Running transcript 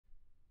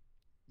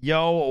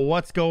Yo,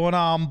 what's going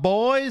on,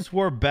 boys?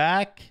 We're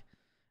back.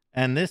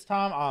 And this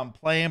time I'm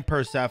playing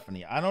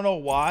Persephone. I don't know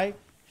why.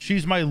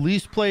 She's my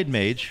least played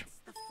mage.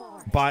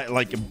 By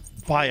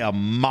a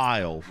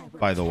mile,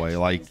 by the way.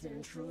 Like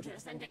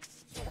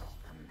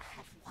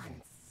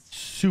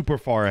super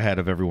far ahead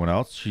of everyone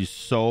else. She's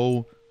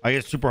so, I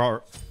guess,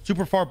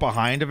 super far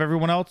behind of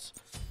everyone else.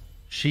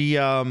 She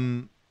I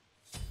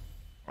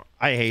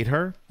hate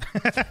her.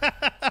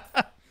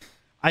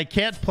 I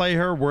can't play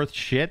her worth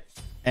shit.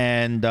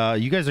 And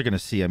you guys are going to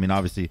see, I mean,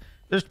 obviously,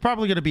 there's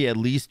probably going to be at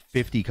least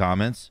 50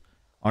 comments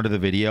under the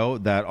video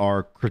that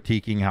are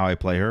critiquing how I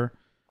play her.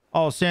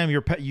 Oh, Sam,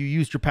 you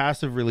used your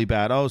passive really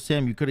bad. Oh,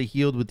 Sam, you could have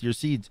healed with your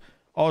seeds.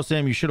 Oh,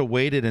 Sam, you should have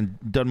waited and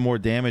done more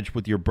damage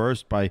with your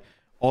burst by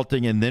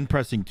ulting and then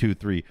pressing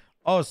 2-3.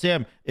 Oh,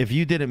 Sam, if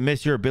you didn't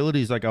miss your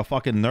abilities like a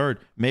fucking nerd,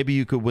 maybe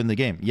you could win the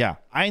game. Yeah,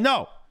 I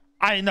know.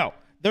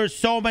 There's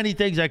so many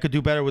things I could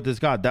do better with this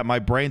god that my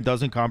brain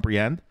doesn't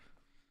comprehend.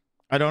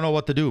 I don't know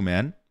what to do,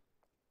 man.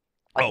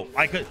 Oh,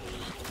 I could.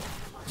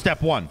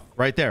 Step one,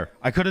 right there.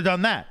 I could have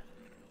done that.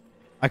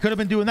 I could have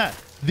been doing that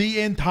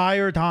the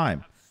entire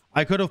time.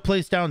 I could have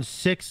placed down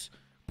 6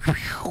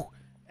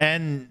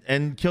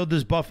 and killed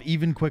this buff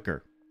even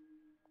quicker.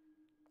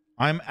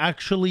 I'm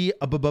actually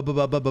a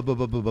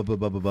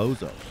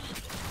bozo.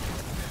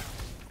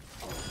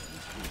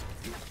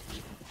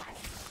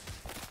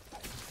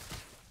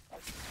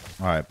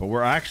 All right, but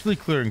we're actually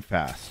clearing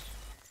fast.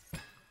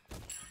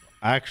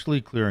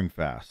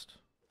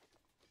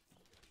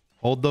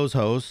 Hold those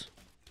hoes.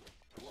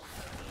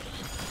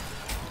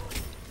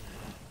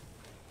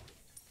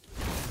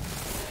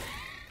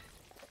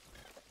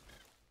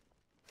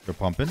 They're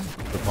pumping.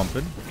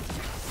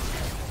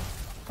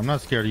 I'm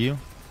not scared of you.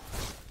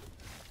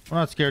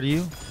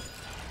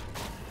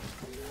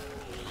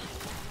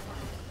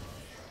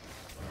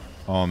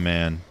 Oh,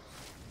 man.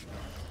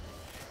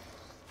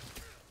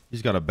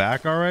 He's got a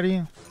back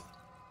already?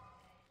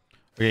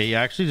 Okay, he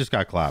actually just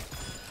got clapped.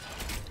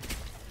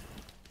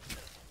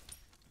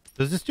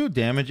 Does this do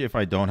damage if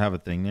I don't have a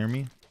thing near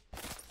me?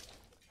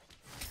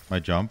 My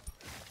jump?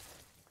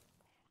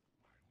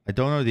 I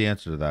don't know the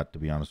answer to that, to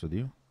be honest with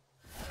you.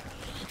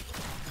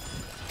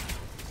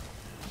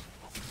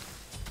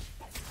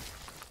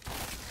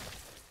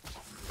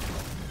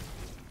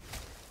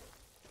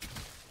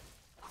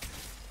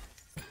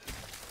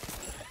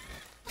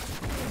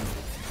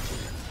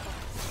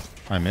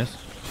 I missed.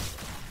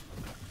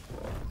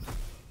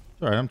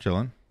 It's alright, I'm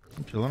chilling.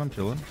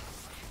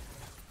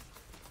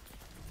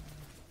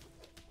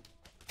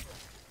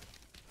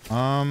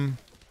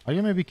 I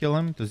can maybe kill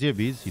him. Does he have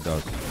beads? He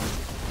does.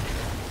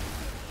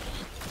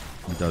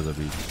 He does have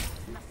beads.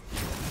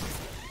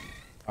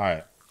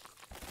 Alright.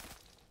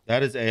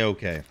 That is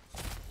A-okay.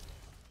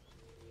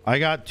 I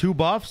got 2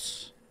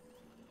 buffs.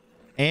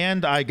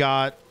 And I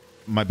got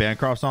my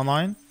Bancrofts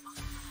online.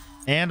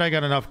 And I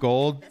got enough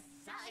gold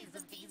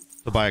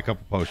to buy a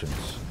couple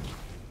potions.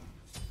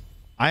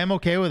 I am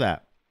okay with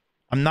that.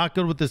 I'm not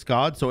good with this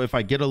god, so if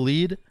I get a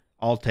lead,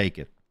 I'll take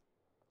it.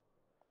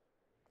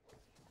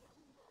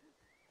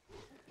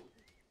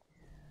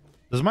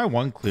 Does my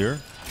 1 clear?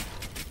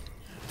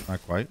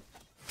 Not quite.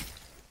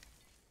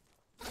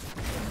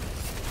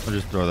 I'll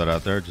just throw that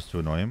out there just to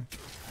annoy him.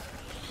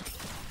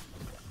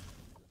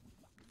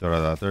 Throw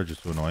that out there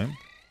just to annoy him.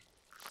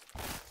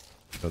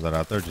 Throw that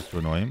out there just to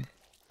annoy him.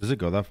 Does it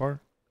go that far?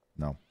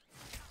 No.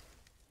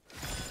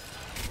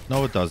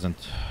 No, it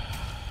doesn't.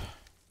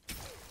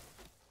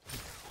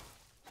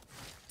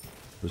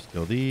 Just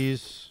kill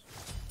these.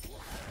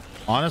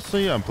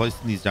 Honestly, I'm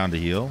placing these down to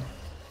heal.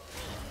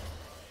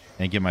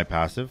 And get my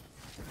passive.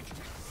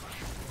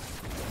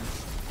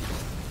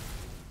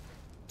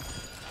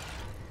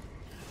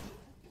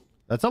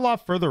 That's a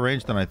lot further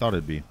range than I thought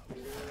it'd be.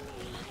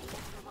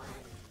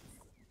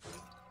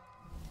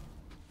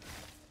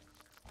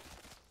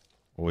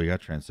 Oh, we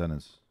got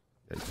Transcendence.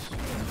 Yikes.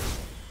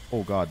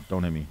 Oh, God.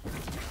 Don't hit me.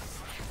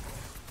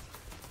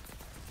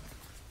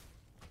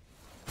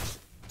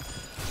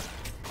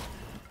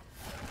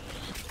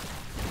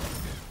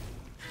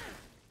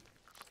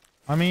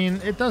 I mean,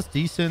 it does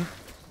decent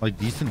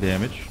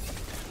damage.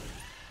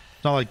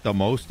 It's not like the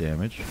most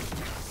damage.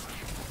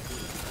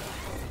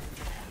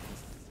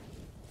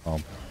 Oh.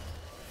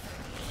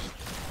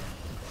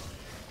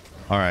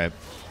 All right.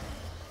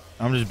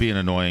 I'm just being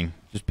annoying.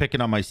 Just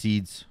picking up my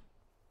seeds.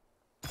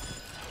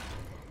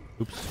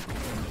 Oops.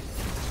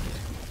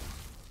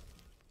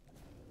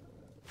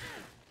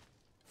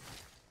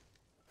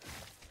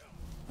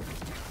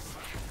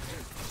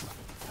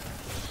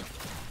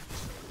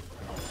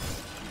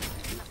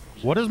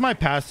 What does my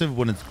passive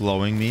when it's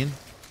glowing mean?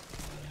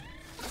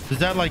 Does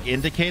that like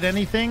indicate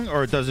anything,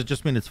 or does it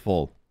just mean it's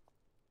full?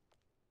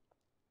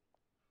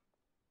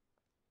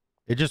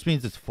 It just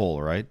means it's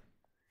full, right?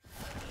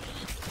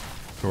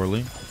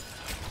 Surely.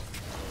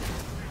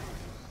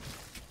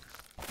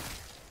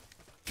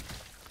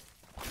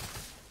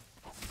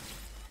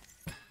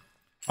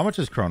 How much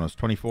is Chronos?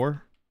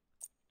 24?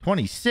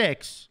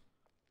 26?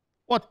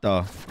 What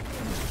the?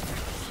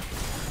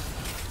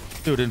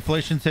 Dude,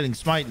 inflation's hitting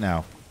Smite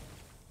now.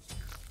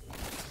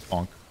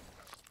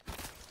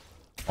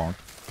 Bonk.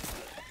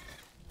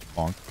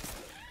 Bonk.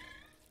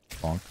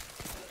 Bonk.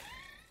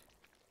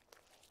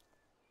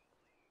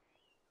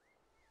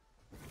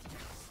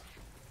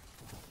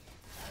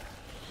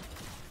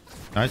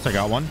 Nice, I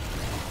got one.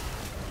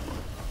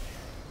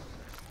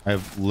 I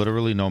have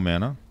literally no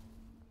mana.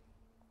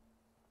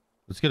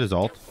 Let's get his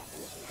ult.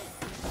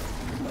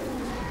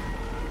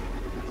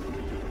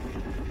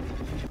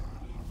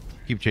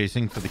 Keep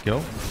chasing for the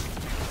kill.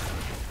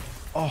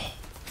 Oh.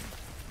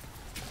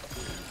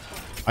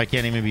 I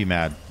can't even be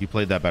mad. You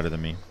played that better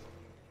than me.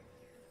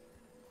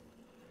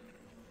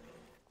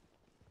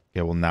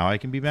 Okay, well now I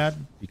can be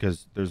mad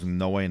because there's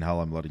no way in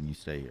hell I'm letting you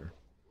stay here.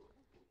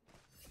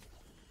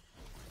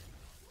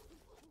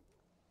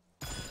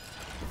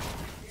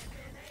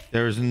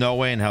 There's no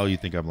way in hell you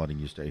think I'm letting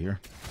you stay here.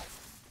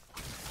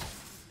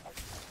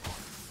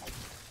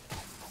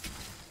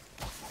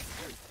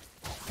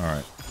 All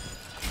right.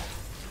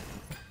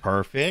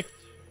 Perfect.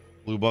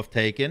 Blue buff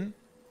taken.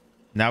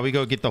 Now we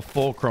go get the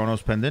full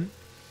Chronos pendant.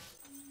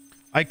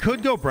 I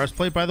could go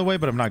breastplate, by the way,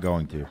 but I'm not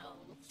going to.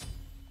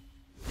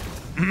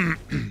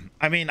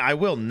 I mean, I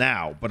will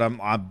now, but I'm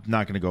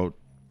not going to go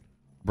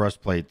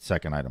breastplate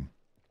second item.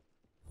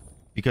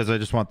 Because I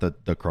just want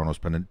the Chronos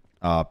pendant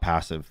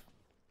passive.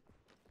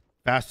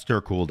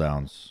 Faster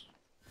cooldowns.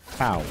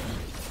 Pow.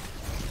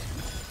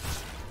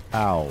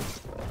 Pow.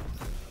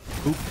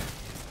 Oop.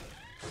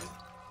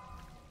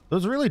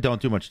 Those really don't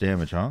do much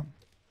damage, huh?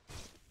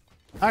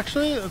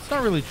 Actually, it's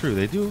not really true.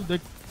 They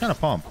kind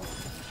of pump.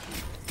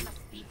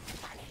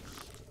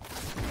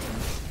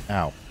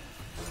 Ow.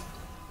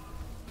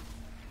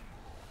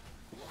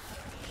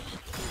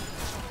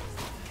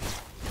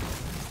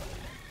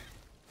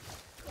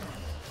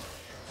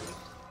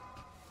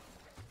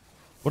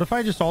 What if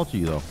I just ult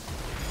you, though?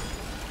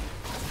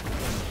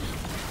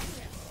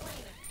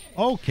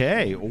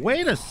 Okay,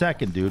 wait a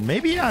second, dude.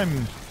 Maybe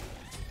I'm...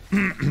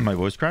 My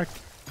voice cracked.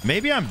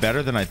 Maybe I'm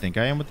better than I think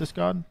I am with this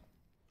god.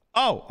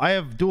 Oh, I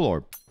have Duel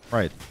Orb.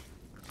 Right.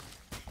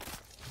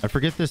 I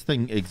forget this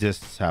thing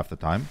exists half the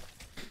time.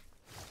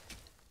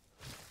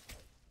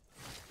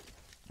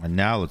 And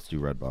now let's do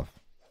red buff.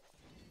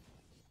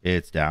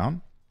 It's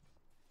down.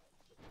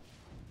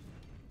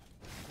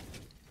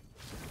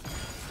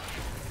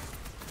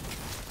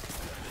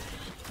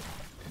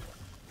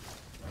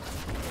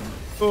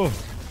 Oh.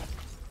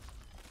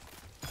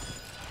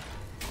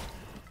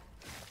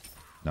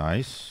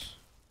 Nice.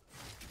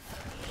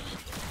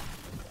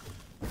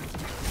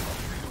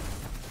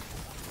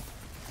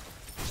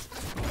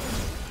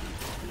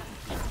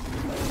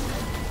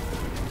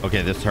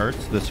 Okay, this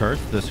hurts. This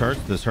hurts. This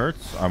hurts. This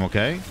hurts. I'm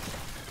okay.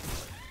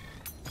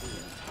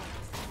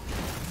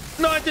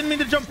 No, I didn't mean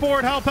to jump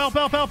forward. Help, help,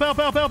 help, help, help,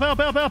 help, help, help,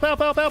 help, help, help,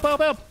 help, help,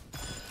 help, help.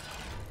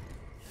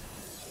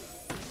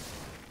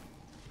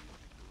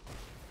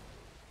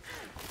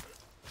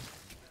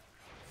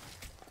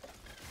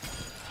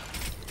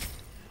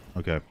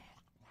 Okay.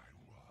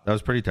 That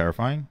was pretty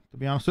terrifying, to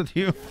be honest with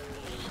you.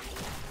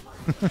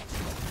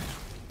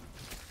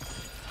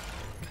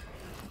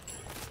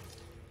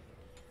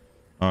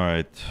 All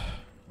right.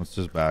 What's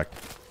this back?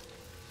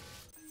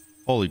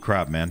 Holy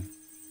crap, man.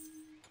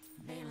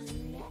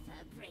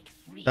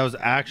 That was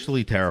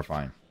actually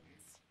terrifying.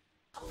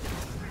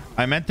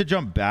 I meant to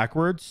jump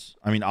backwards.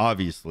 I mean,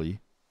 obviously.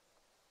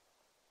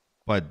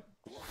 But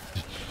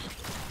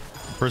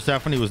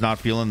Persephone was not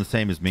feeling the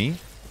same as me.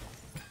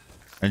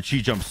 And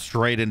she jumped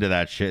straight into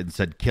that shit and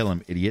said, kill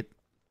him, idiot.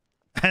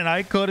 And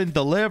I couldn't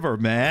deliver,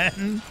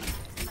 man.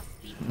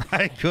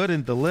 I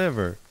couldn't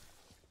deliver.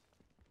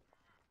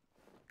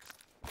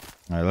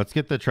 All right, let's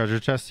get the treasure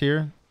chest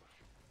here.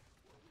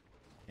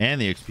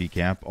 And the XP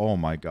camp. Oh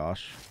my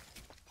gosh.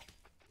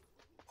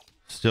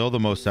 Still the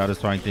most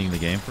satisfying thing in the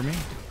game for me.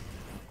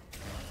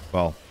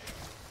 Well,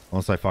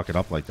 unless I fuck it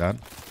up like that.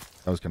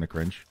 That was kind of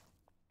cringe.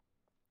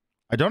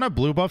 I don't have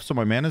blue buff, so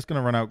my mana is going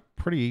to run out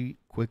pretty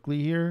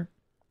quickly here.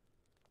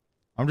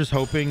 I'm just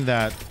hoping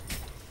that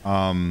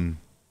I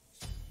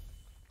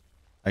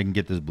can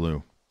get this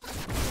blue.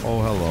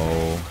 Oh,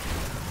 hello.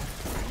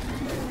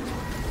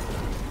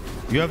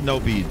 You have no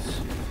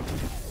beads.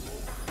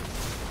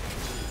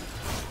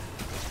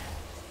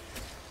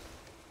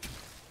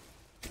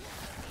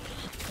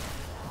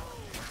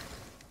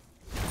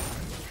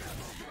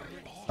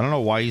 I don't know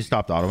why he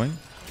stopped autoing.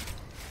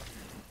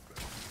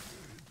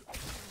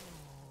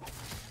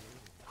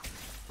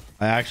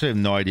 I actually have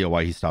no idea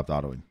why he stopped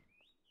autoing.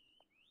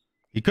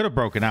 He could have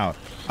broken out.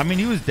 I mean,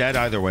 he was dead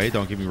either way,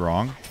 don't get me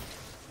wrong.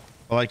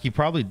 But like he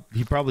probably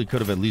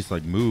could have at least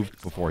like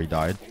moved before he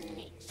died.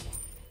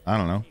 I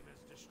don't know.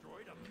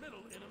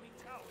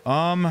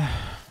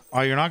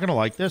 Oh, you're not gonna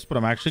like this, but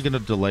I'm actually gonna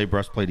delay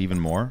breastplate even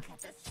more.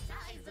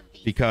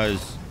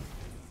 Because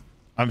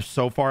I'm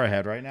so far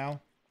ahead right now.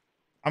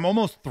 I'm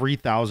almost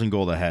 3,000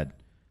 gold ahead.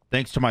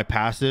 Thanks to my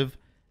passive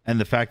and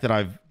the fact that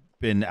I've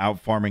been out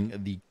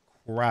farming the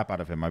crap out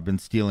of him. I've been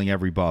stealing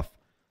every buff.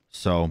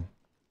 So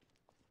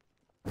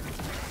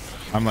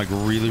I'm like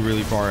really,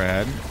 really far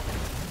ahead.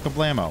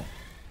 Kablamo.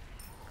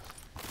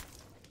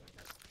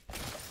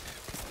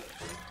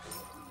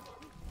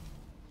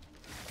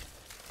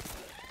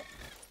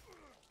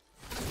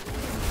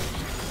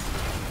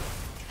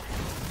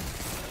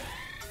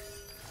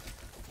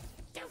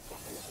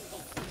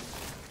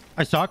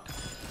 I suck.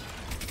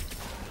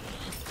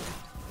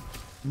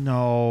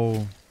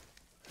 No.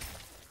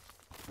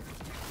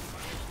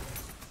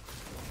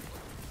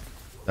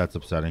 That's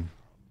upsetting.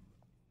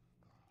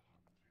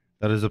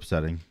 That is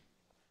upsetting.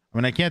 I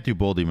mean, I can't do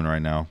Bull Demon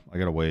right now. I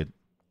gotta wait.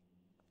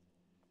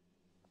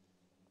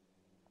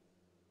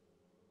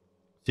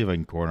 See if I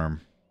can corner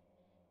him.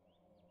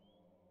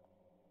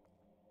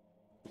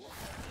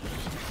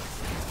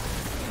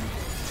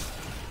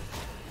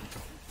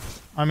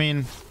 I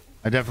mean,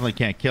 I definitely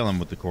can't kill him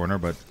with the corner,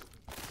 but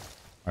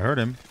I hurt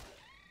him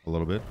a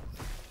little bit.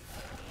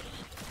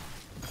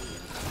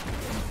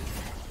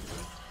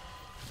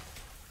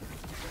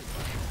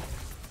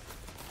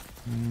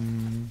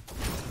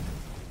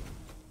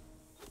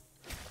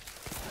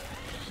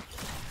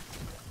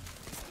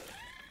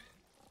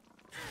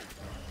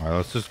 All right,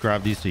 let's just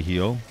grab these to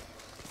heal.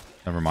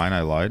 Never mind,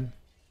 I lied.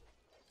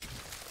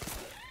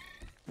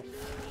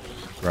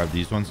 Grab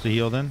these ones to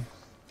heal then.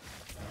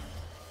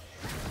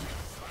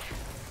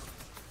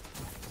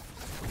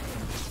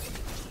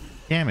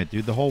 Damn it,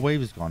 dude. The whole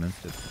wave is gone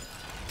instant.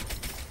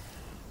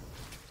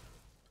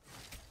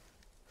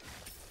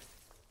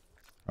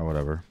 Oh,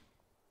 whatever.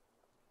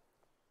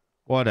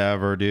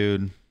 Whatever,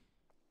 dude.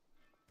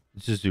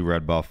 Let's just do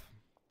red buff.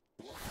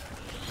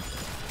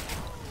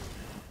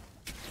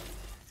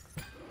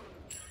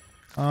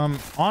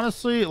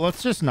 Honestly,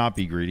 let's just not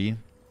be greedy.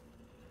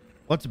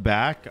 Let's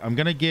back. I'm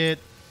gonna get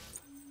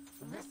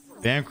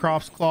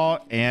Bancroft's Claw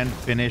and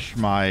finish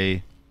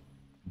my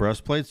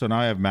breastplate. So now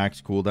I have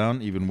max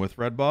cooldown, even with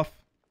red buff.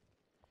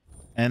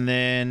 And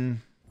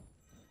then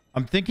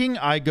I'm thinking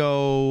I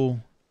go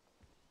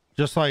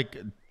just like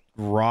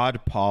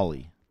Rod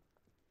Poly.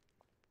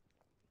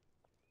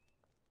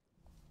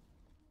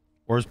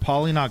 Or is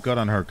Poly not good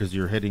on her because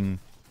you're hitting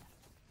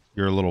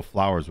your little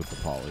flowers with the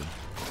Poly?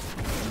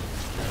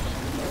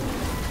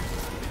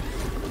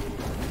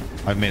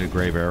 I've made a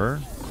grave error.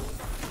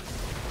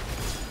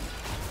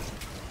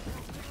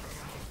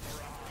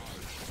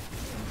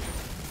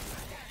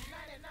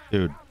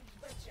 Dude.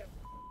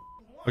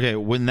 Okay,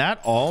 when that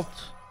ult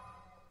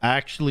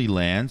actually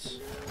lands,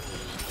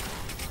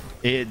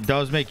 it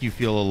does make you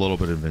feel a little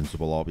bit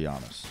invincible, I'll be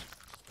honest.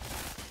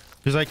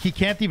 Because, like, he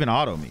can't even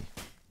auto me.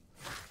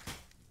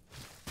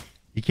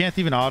 He can't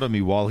even auto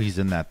me while he's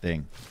in that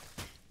thing.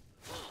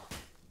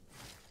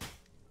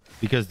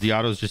 Because the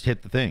autos just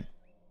hit the thing.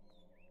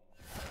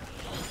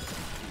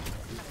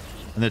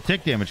 And the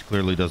tick damage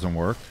clearly doesn't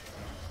work.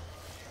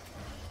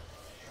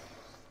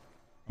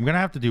 I'm going to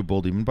have to do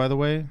Bull Demon, by the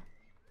way.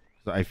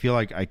 I feel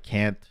like I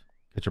can't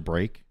catch a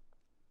break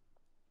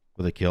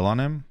with a kill on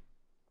him.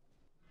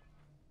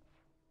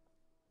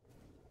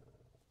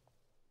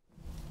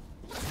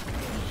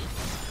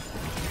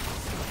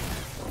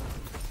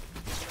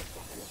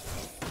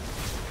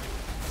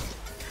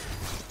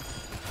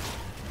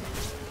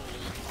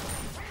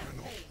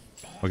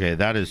 Okay,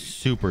 that is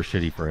super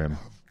shitty for him.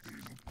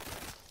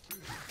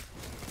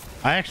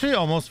 I actually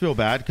almost feel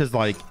bad because,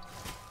 like,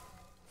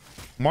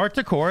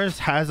 Marticoris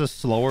has a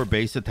slower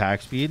base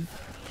attack speed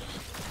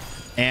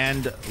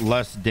and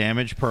less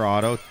damage per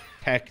auto,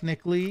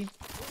 technically,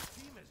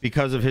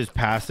 because of his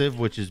passive,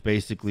 which is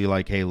basically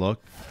like, hey,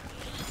 look,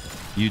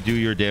 you do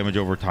your damage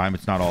over time.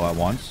 It's not all at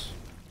once.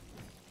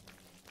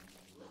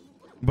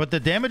 But the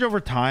damage over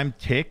time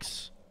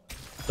ticks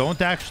don't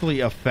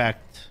actually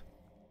affect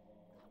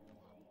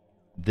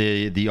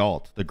the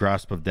ult, the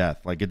Grasp of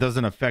Death. Like, it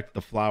doesn't affect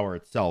the flower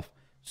itself.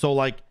 So,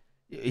 like,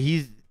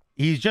 he's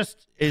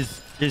just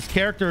his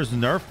character is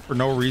nerfed for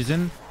no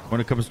reason when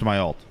it comes to my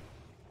ult.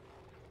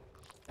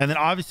 And then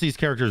obviously his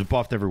character is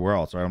buffed everywhere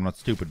else, right? I'm not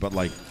stupid, but,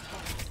 like,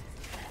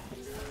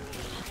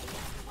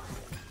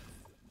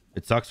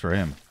 it sucks for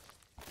him.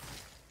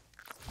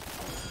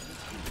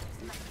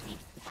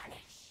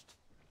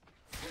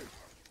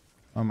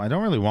 I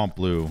don't really want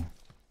blue.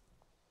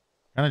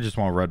 Kind of just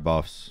want red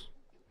buffs.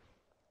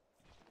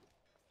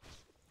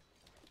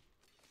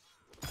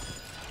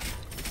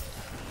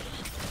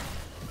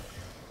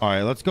 All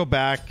right, let's go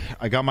back.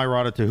 I got my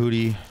Rada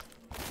Tahuti.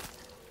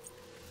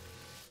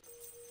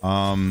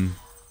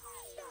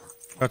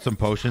 Got some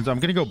potions. I'm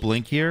gonna go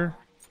blink here.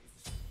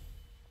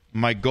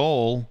 My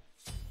goal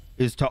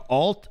is to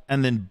ult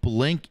and then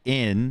blink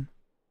in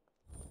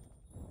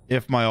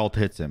if my ult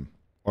hits him,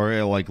 or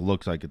it like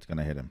looks like it's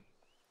gonna hit him.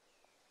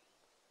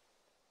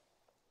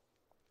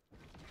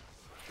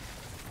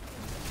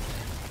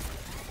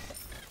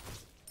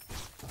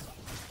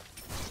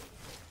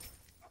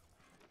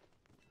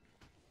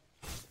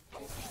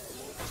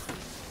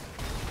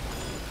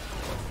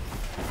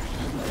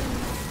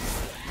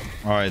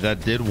 All right,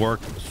 that did work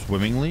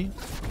swimmingly.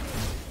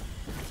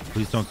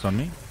 Please don't stun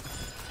me.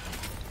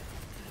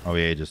 Oh,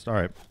 yeah, just all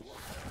right.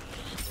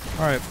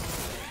 All right,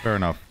 fair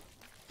enough.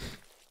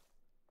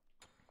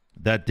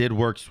 That did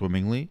work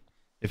swimmingly.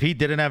 If he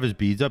didn't have his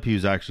beads up, he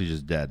was actually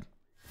just dead.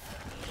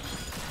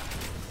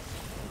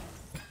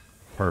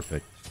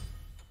 Perfect.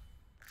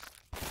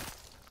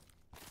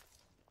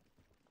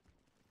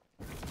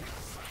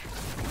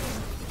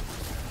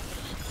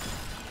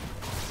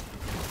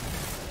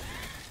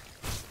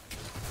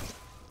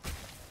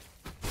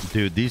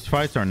 Dude, these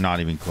fights are not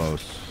even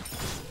close.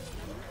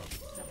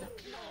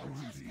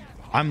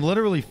 I'm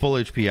literally full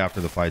HP after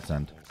the fights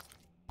end.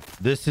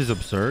 This is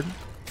absurd.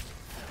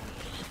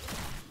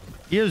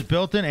 He has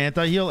built-in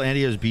anti-heal and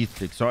he has beat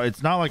stick, so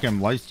it's not like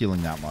I'm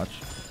life-stealing that much.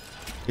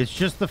 It's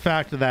just the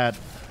fact that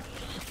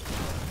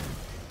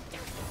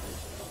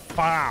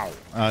wow,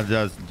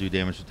 doesn't do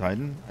damage to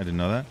Titan. I didn't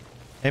know that.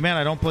 Hey man,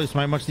 I don't play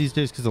Smite much these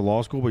days because of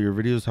law school, but your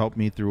videos help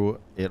me through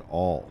it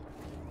all.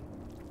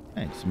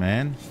 Thanks,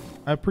 man.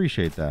 I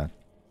appreciate that.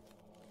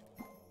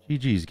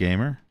 GG's,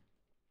 gamer.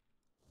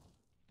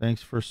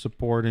 Thanks for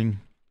supporting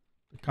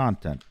the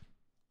content.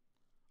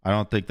 I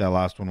don't think that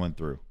last one went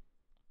through.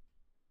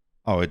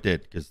 Oh, it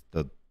did because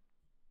the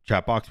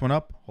chat box went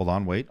up. Hold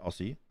on, wait. I'll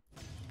see.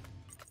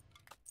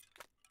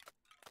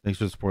 Thanks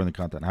for supporting the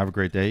content. Have a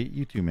great day.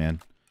 You too,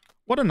 man.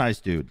 What a nice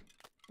dude.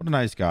 What a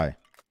nice guy.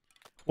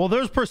 Well,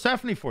 there's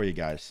Persephone for you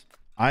guys.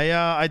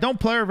 I don't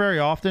play her very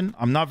often.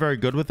 I'm not very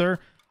good with her.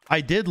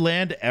 I did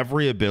land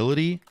every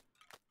ability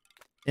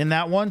in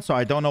that one, so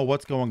I don't know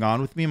what's going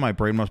on with me. My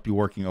brain must be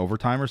working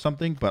overtime or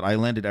something, but I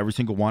landed every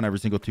single one, every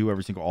single two,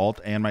 every single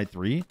alt, and my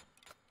 3.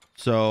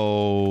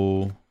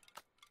 So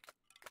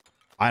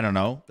I don't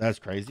know. That's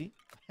crazy.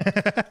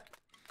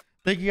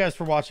 Thank you guys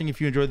for watching. If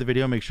you enjoyed the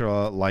video, make sure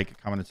to like,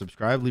 comment, and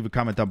subscribe. Leave a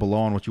comment down below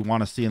on what you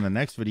want to see in the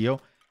next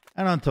video.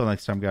 And until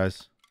next time,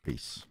 guys,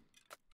 peace.